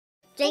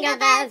Jingle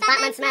bells,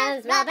 Batman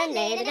smells, Robin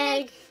laid an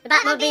egg. The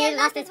Batmobile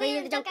lost its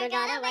wheel, the Joker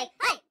got away.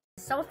 Hey!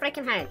 So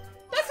freaking hard.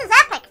 This is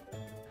epic.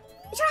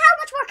 Sure, how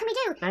much work can we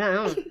do? I don't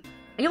know.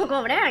 You won't go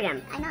over there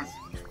again. I'm not.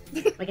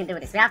 We can do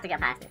this. We have to get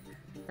past it.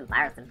 It's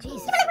embarrassing.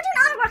 Jesus. Yeah, but like we're doing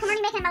all the work and we're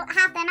only making about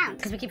half the amount.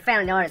 Because we keep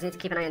failing the orders. We need to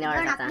keep an eye on the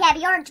orders. Not, yeah,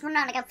 but you're just running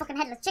around like a fucking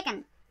headless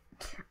chicken.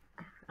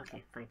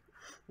 Okay, fine.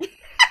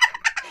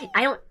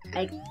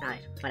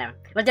 Alright, whatever.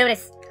 We'll do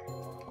this.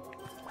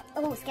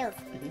 Oh, skills.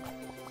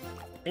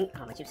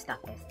 Oh, would you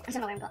stop this? I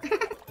don't know where I'm going.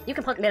 You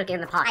can put milk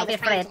in the pot. Don't be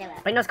was trying afraid. to do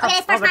it. Bring those cups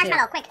Okay, this first over to you.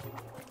 marshmallow, quick.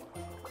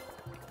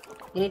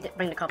 You need to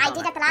bring the cups I over.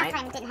 did that the last right?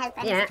 time, it didn't help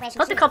any Yeah, situation.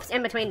 put the cups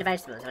in between the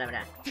vegetables, whatever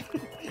that.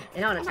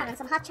 You know what I'm I'm saying? having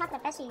some hot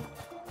chocolate, Bessie.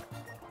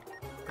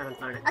 Okay,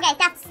 Okay,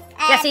 that's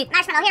yeah, see,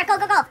 marshmallow. Here,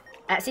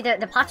 go. see,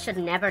 the pot should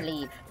never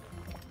leave.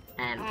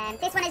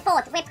 This one is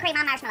both whipped cream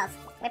and marshmallows.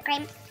 Whipped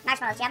cream,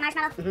 marshmallows. Do you have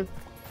marshmallow?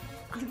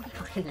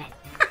 Fucking let.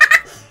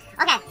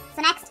 Okay,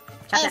 so next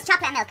is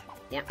chocolate and milk.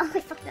 Yeah. Oh, I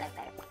fucked it up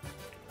better.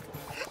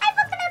 I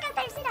fucked the milk up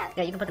better, see that?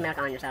 Yeah, you can put the milk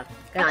on yourself.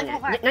 Good That on you.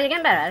 won't work. No, you're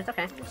getting better. It's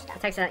okay.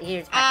 It takes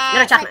years.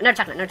 sorry. Another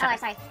chocolate. Oh,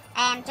 sorry.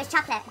 Just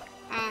chocolate.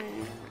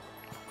 I'm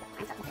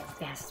so confused.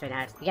 Yes, it's really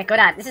hard. You get good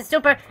at it. This is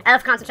super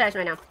elf concentration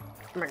right now.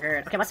 Oh my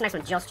god. Okay, what's the next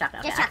one? Just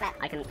chocolate. Just Okay, chocolate.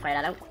 I can try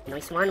that out.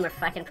 Nice one. We're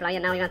fucking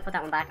flying now. You're gonna put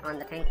that one back on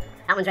the thing.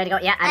 That one's ready to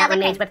go. Yeah, and that one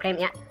needs whipped cream.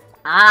 Yeah.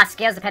 Ah,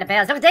 scales to pay the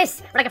bills. Look at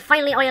this. We're like a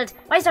finely oiled.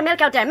 Why is there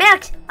milk out there?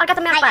 Milk! I'll get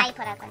the milk back. I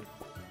put out then.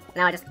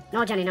 No,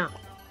 No, Jenny, no.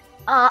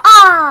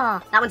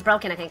 Oh! That one's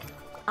broken, I think.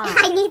 Oh.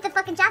 I need the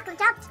fucking chocolate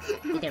chopped.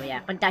 You do,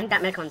 yeah. But I think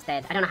that milk one's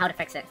dead. I don't know how to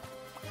fix it.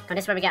 And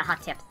this is where we get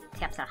hot tips.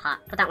 Tips are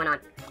hot. Put that one on.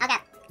 Okay.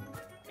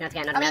 You have to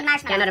get another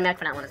milk. Get another milk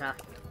for that one as well.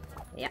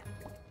 Yeah.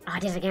 Oh, I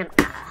did it again.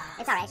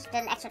 It's alright. The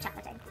extra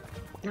chocolate thing.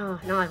 No,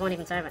 I won't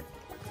even serve it.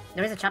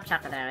 There is a chopped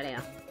chocolate there already,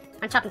 though.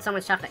 I'm chopping so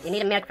much chocolate. You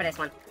need a milk for this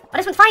one. Oh,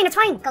 this one's fine. It's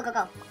fine. Go.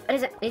 What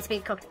is it? It needs to be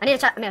cooked. I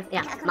need a milk.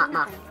 Yeah,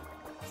 ma.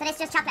 So this is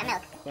just chocolate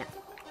milk. Yeah.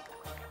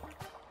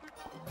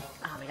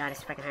 Oh my god,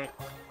 it's freaking hard.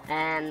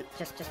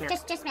 Just milk.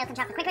 Just milk and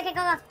chocolate. Quick,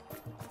 go.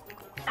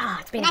 Oh,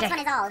 it's been The a next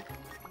day. one is all.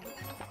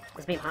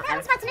 It's been hot. How am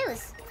I supposed to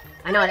lose?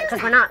 I know,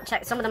 because we're not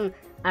check. Some of them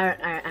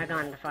are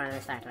gone before they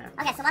start. Whatever.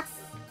 Okay, so what's...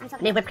 I'm I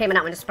talking... need whipped cream in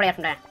that one. Just spray it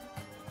from there.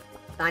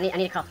 Oh, I need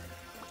a cup.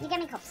 You give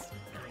me cups.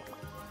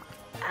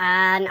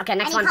 And okay,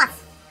 next I one. need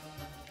pots.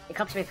 The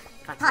cups with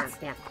Pots.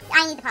 Yeah.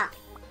 I need the pot.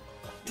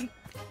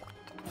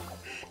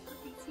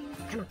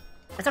 Come on.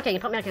 It's okay. You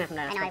put milk in it from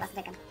there. I know, I wasn't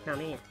thinking. No,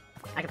 me.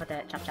 I can put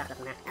the chopped chocolate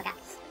from there. Okay.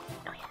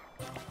 Oh yeah.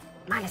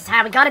 Man, it's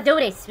hard. We gotta do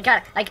this. We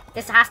gotta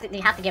this has to.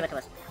 You have to give it to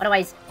us.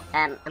 Otherwise,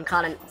 I'm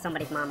calling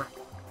somebody's mama.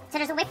 So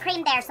there's a whipped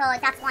cream there, so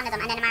that's one of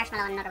them, and then a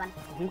marshmallow and another one.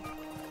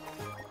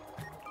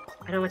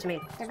 I don't know what you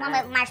mean. There's one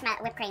with marshmallow,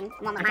 whipped cream,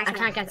 one with marshmallow.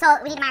 I can't get... So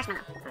we need a marshmallow.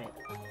 Alright.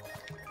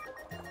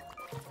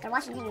 The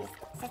washing things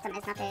system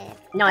is not the...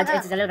 No, it's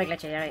a little bit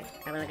glitchy. Alright,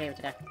 I will agree with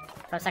you there.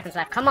 12 seconds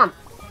left. Come on.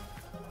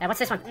 What's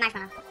this one?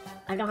 Marshmallow.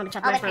 I don't have a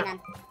chopped Oh, whipped marshmallow.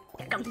 cream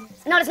then. Yeah,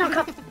 go. No, there's no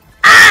cup.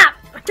 Ah!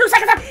 2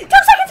 seconds left. 2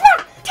 seconds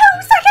left. 2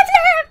 seconds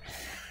left.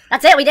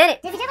 That's it. We did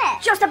it. Did we do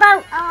it? Just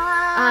about.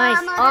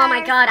 Oh, Oh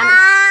my god.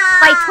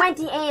 By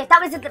 28. That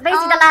was basically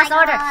the last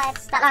order.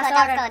 That last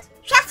order. That was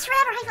good. Chef's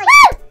forever. High five.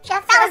 Woo!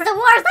 Chef, that was the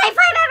worst high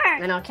five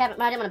ever. I know, Kevin.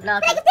 I didn't want to blow.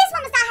 Like, if this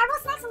one was that hard,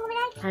 what's the next one will be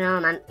like? I know,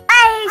 man.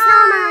 Hey,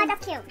 snowman.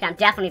 That's cute. Okay, I'm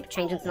definitely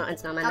changing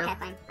snowman now. Okay,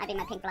 fine. I'll be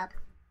my pink blob.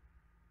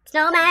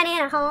 Snowman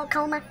in a whole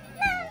coma.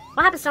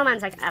 What happens to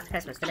snowmans like after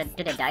Christmas?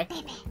 Do they die?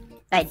 Baby.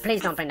 Hey,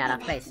 please don't bring that up,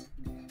 please.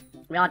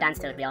 We all dance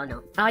to it, we all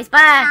know. Oh, he's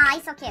back! Aw,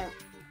 he's so cute.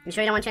 You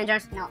sure you don't want to change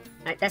yours? No.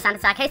 Alright, there's Santa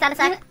Sack. Hey, Santa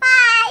Sack!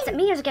 Bye! Is it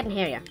me or is it getting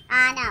hairier? No.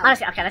 Oh, let's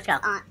go. Okay, let's go.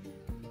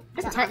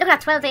 Look at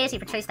that, 1280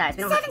 for 3 stars.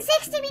 We don't have...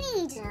 760 we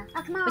need.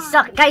 Oh, come on. We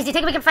suck. Guys, do you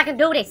think we can fucking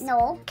do this?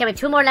 No. Okay, we have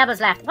 2 more levels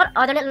left. What?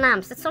 Oh, they're little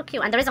lamps. That's so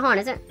cute. And there is a horn,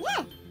 is it?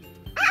 Yeah.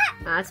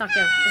 Oh, that's so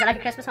cute. Is it like a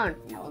Christmas horn?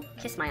 No.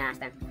 Kiss my ass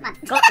then. Come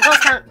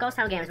on. Ghost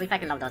Town games. We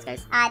fucking love those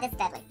guys. This is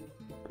deadly.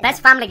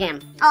 Best family game.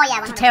 Oh,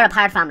 yeah, 100%. To tear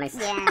apart families.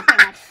 Yeah,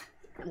 pretty much.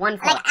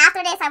 1-4. Like,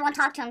 after this, I won't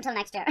talk to him till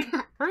next year.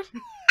 What?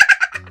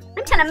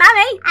 I'm telling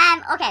Mammy.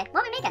 Okay,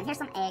 what are we making? Here's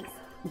some eggs.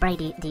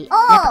 Brady, the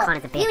Oh, leprechaun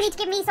is a bitch. you need to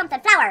give me something.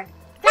 Flour.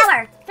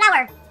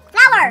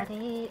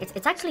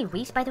 It's actually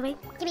wheat, by the way.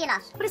 Give me a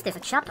lot. What is this? A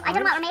chopped I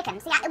don't know orange? what we're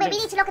making. See, we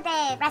need to look at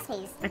the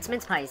recipes. It's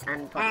mince pies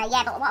and...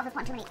 Yeah, but what if we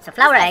put too many? So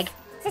flour egg.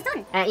 Is this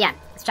done? Yeah,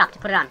 it's chopped.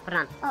 Put it on.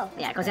 Oh.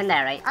 Yeah, it goes in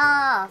there, right?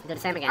 Oh. Do the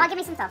same again. Oh, give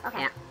me some stuff. Okay.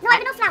 Yeah. No, I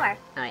have enough flour.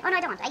 Alright. Oh, no,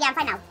 I don't. Yeah, I'm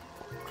fine now.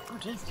 Oh,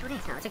 jeez, do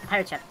this now. It's like a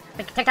pirate ship.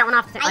 Take that one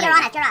off. You're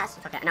on it. You're on it.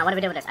 Okay, now what do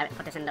we do with this? I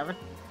put this in the oven.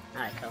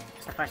 Alright, cool.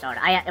 It's the first order.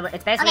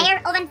 It's basically... Okay,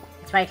 here, oven.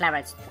 It's very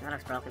clever. That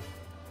looks broken.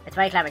 It's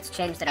very clever. It's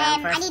changed it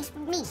around I first.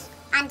 need meat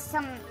and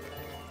some...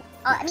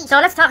 meat. So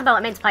let's talk about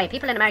a mince pie.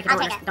 People in America I'll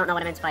take it. don't know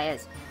what a mince pie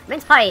is.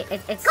 Mince pie,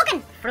 it's...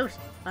 Cooking! Fruit.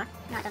 What?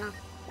 No, I don't know.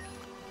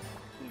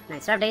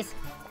 Nice, serve these.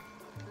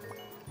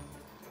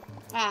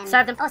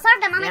 Serve them. Oh,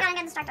 serve them. Oh my Yep. god, I'm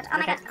getting distracted. Oh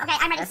my Okay. god. Okay,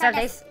 I'm ready to serve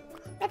this. these.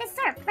 Yeah, this is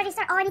served. Ready to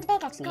serve. Oh, I need to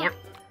bake it. Go. Yep.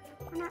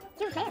 I'm not...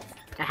 You play it.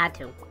 I had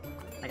to.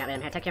 I got rid of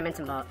them. Here, take your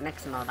mixing bowl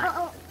back.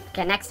 Oh.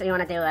 Okay, next you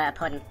want to do a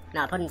pudding.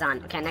 No, pudding's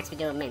on. Okay, next we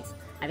do a mince.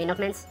 Have you enough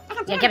mints? I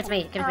can't do Yeah, give it to me,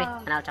 anything. give it to me, Oh.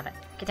 and I'll chop it.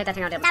 Can you take that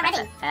thing out of the Is that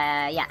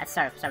ready? Yeah, it's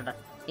servable.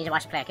 You need to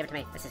wash the plate, give it to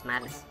me. This is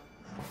madness.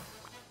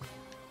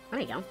 There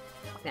you go.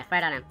 Yeah,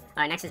 fire that in.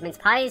 Alright, next is mince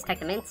pies. Take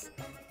the mince.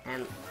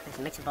 There's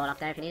a mixing bowl up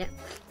there if you need it.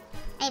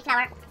 I need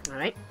flour.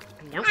 Alright,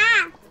 there you go.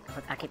 Ah!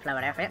 I'll keep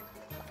flour there for you.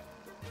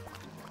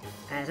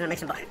 There's another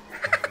mixing bowl.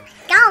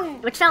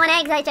 Gone! We're throwing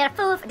eggs out there.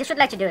 Food. This should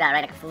let you do that,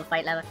 right? Like a food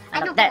fight level. I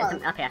don't there,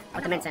 know. up here.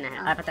 Put the mince in here.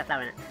 Oh. I'll put the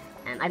flour in it.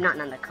 I'm not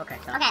on the cooker,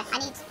 so. Okay, I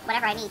need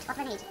whatever I need. What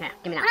do I need? Yeah,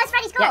 give me Oh, that. no, it's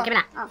ready to go. Yeah, give me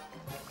that. Oh,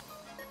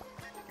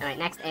 Alright,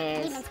 next I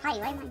need is. mince pie.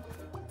 Why am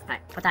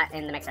Alright, put that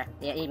in the mixer.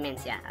 Yeah, eat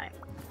mince, yeah. Alright.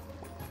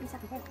 I'm so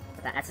confused.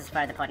 Put that. That's just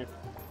for the pudding.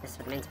 This is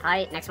for the mince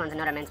pie. Next one's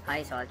another mince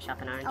pie, so I'll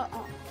chop an orange.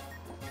 Oh.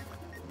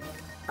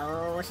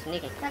 Oh,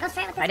 sneaky. Do I go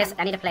straight with Alright, this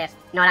I need a plate.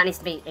 No, that needs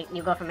to be.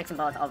 You go from mixing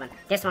bowl to oven.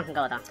 This one can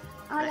go though. one?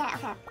 Oh, yeah,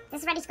 okay.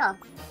 This is ready to go.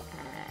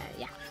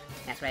 Yeah.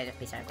 That's ready to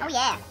be served. Oh,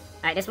 yeah.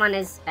 Alright, this one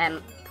is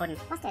pudding.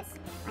 What's this?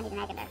 I need an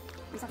egg in there.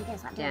 I'm so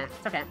confused what I'm doing. Yeah,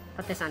 it's okay.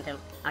 Put this on too.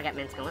 I'll get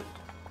mince going.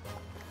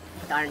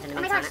 Put the orange and the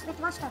Oh my mince on gosh, it. with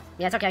the wash stuff.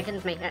 Yeah, it's okay. Give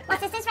it to me. Here.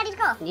 What's this? This ready to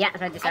go? Yeah,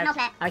 it's ready to I have serve.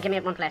 no plate. Alright, give me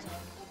one plate.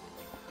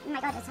 Oh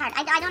my god, it's hard.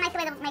 I don't like the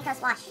way they make us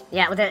wash.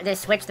 Yeah, well, they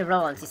switched the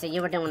roles. You see,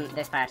 you were doing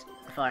this part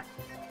before.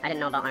 I didn't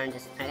know about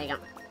oranges. Alright, there you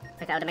go.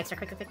 Pick that out of the mixer,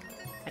 quick.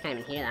 I can't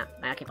even hear that.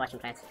 I'll keep washing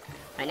plates.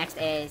 Alright, next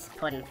is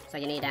pudding. So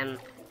you need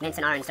mince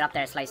and orange. They're up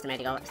there, sliced and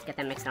ready to go. Just get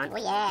them mixed on. Oh,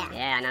 yeah.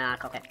 Yeah, and then I'll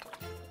cook it.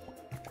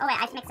 Oh, wait,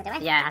 I have to mix it, do I?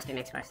 Yeah, it has to be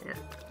mixed first. Yeah.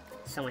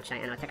 So much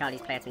shite. And I'll take all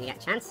these plates when you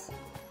get a chance.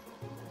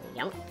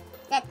 There you go.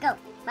 Let's go.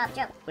 Bob,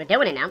 Joe. We're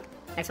doing it now.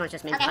 Next one's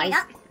just mince Okay, pies.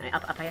 here you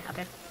Alright, up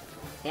here.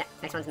 Yeah,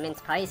 next one's mince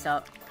pies.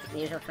 So the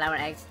usual flour,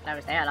 eggs,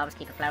 flour's there. I'll always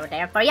keep the flour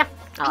there for you.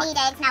 I need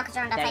eggs now because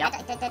they're on that There you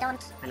side. They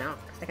don't. I know.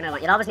 Stick another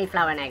one. You'll always need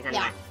flour and eggs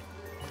anyway. Yeah.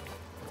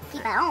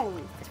 Keep it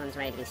on. This one's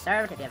ready to be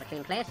served. If you have a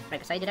clean plate, right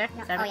beside you there.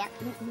 No. Serve Oh, it. yeah.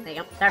 There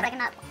you go. I'm Serve it. taking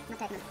that. I'm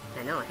taking it.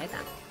 I know. I hate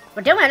that.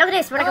 We're doing it. Look at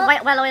this. We're like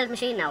Oh. a well-oiled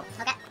machine now.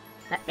 Okay.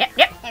 Yep.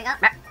 There you go.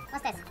 Yep.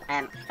 What's this?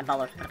 A bowl.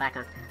 Put it back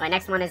on. Right.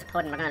 Next one is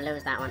pudding. We're gonna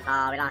lose that one.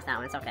 Oh, we lost that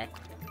one. It's okay.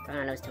 We're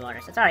gonna lose 2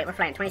 orders. It's alright. We're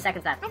flying. 20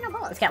 seconds left. I have no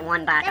bowls. Let's get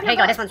one back. There's Here you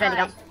no go. This bowls. one's ready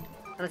to go.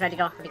 Alright. This one's ready to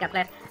go. Have you got a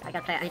plate? I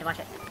got a plate. I need to wash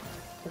it.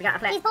 Have you got a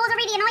plate? These bowls are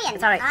really annoying.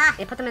 It's alright. Ah.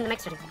 You put them in the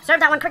mixer. Serve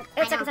that one quick.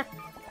 8 I seconds know. left.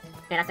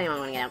 Yeah, that's the only one I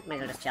want to get out. Might as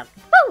well just chill.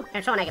 Woo!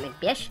 Here, throw an egg at me.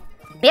 Bish.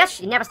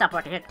 You never stop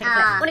working. Here, take a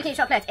plate. Ah. Only can you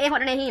show plates?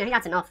 818. I think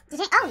that's enough. Did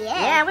you? Oh, yeah.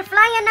 Yeah, we're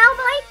flying now,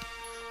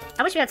 boy.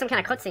 I wish we had some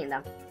kind of cutscene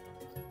though.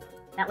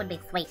 That would be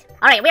sweet.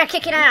 Alright, we are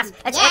kicking ass.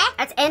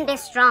 Let's end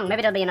this strong.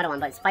 Maybe there'll be another one,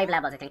 but it's 5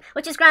 levels, I think.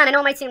 Which is grand. I know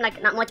it might seem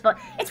like not much, but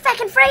it's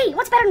fucking free.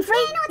 What's better than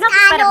free?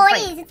 Nothing's better than free.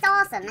 it is. It's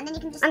awesome. And then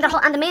you can just.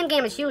 And the main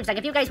game is huge. Like,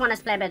 if you guys want us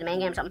to play a bit of the main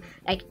game or something,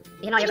 like,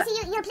 you know, You you're... see,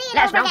 you'll play it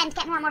Let us over know. again to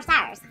get more and more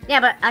stars.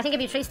 Yeah, but I think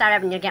if you 3-star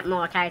everything, you'll get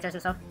more characters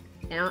and stuff.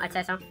 You know, I'd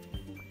say so.